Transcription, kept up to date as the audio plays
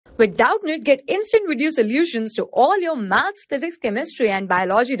With Doubtnut, get instant video solutions to all your maths, physics, chemistry, and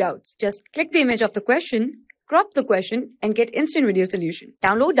biology doubts. Just click the image of the question, crop the question, and get instant video solution.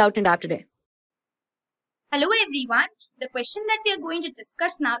 Download Doubtnut app today. Hello everyone. The question that we are going to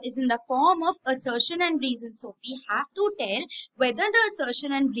discuss now is in the form of assertion and reason. So we have to tell whether the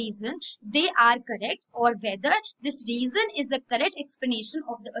assertion and reason they are correct or whether this reason is the correct explanation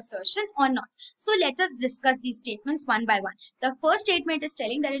of the assertion or not. So let us discuss these statements one by one. The first statement is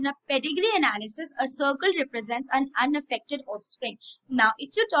telling that in a pedigree analysis, a circle represents an unaffected offspring. Now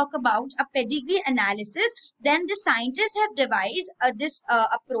if you talk about a pedigree analysis, then the scientists have devised this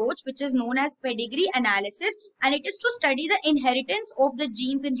approach which is known as pedigree analysis. And it is to study the inheritance of the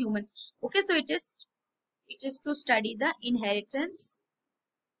genes in humans. Okay, so it is to study the inheritance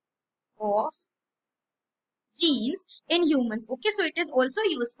of genes in humans. Okay, so it is also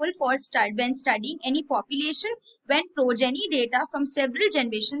useful for when studying any population when progeny data from several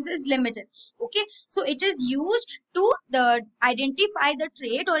generations is limited. Okay, so it is used to identify the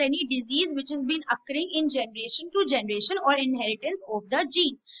trait or any disease which has been occurring in generation to generation or inheritance of the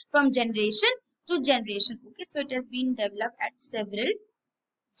genes from generation to generation. Okay, so it has been developed at several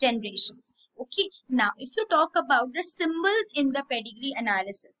generations. Okay, now if you talk about the symbols in the pedigree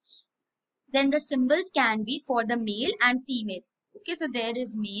analysis, then the symbols can be for the male and female. Okay, so there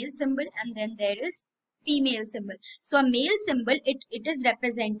is male symbol and then there is female symbol. So a male symbol, it is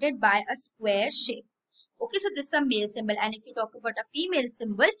represented by a square shape. Okay, so this is a male symbol, and if you talk about a female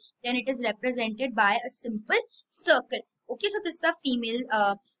symbol, then it is represented by a simple circle. Okay, so this is a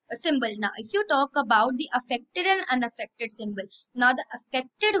female symbol. Now, if you talk about the affected and unaffected symbol, now the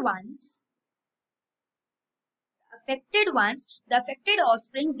affected ones, the affected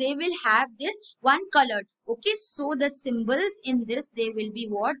offsprings, they will have this one colored. Okay, so the symbols in this, they will be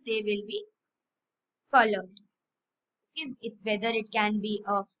what? They will be colored. Okay, whether it can be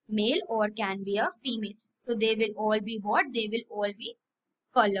a male or can be a female. So they will all be what? They will all be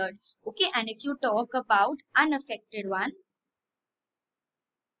colored. Okay, and if you talk about unaffected one,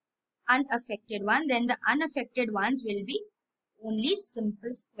 then the unaffected ones will be only simple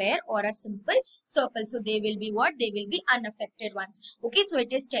square or a simple circle. So they will be what? They will be unaffected ones. Okay, so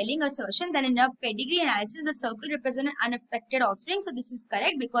it is telling assertion that in a pedigree analysis, the circle represents an unaffected offspring. So this is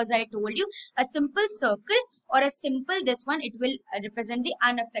correct because I told you a simple circle or a simple this one, it will represent the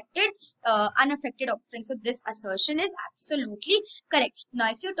unaffected offspring. So this assertion is absolutely correct. Now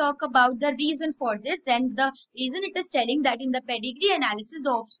if you talk about the reason for this, then the reason it is telling that in the pedigree analysis,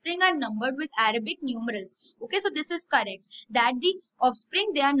 the offspring are numbered with Arabic numerals. Okay, so this is correct, that the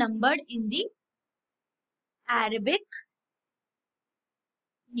offspring, they are numbered in the Arabic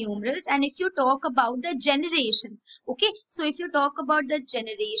numerals. And if you talk about the generations, okay, so if you talk about the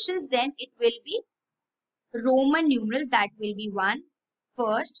generations, then it will be Roman numerals, that will be 1,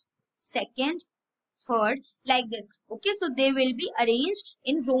 first, second, third, like this. Okay, so they will be arranged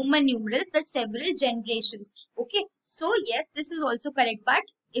in Roman numerals, the several generations. Okay, so yes, this is also correct, but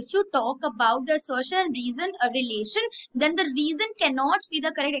if you talk about the assertion and reason relation, then the reason cannot be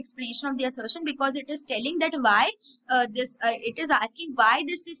the correct explanation of the assertion, because it is telling that why it is asking why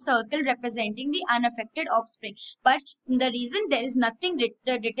this is circle representing the unaffected offspring. But in the reason, there is nothing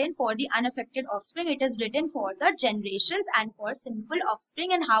written for the unaffected offspring. It is written for the generations and for simple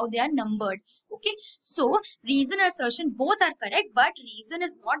offspring and how they are numbered. Okay, so reason and assertion both are correct, but reason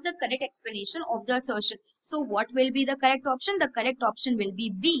is not the correct explanation of the assertion. So what will be the correct option? The correct option will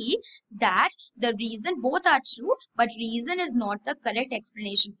be B, that the reason both are true, but reason is not the correct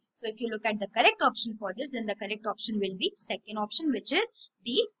explanation. So if you look at the correct option for this, then the correct option will be second option, which is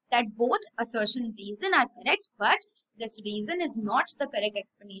B, that both assertion and reason are correct, but this reason is not the correct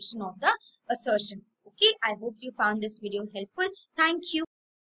explanation of the assertion. Okay, I hope you found this video helpful. Thank you.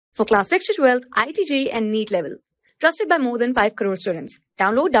 For class 6 to 12, IIT JEE and NEET level. Trusted by more than 5 crore students.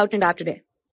 Download Doubtnut app today.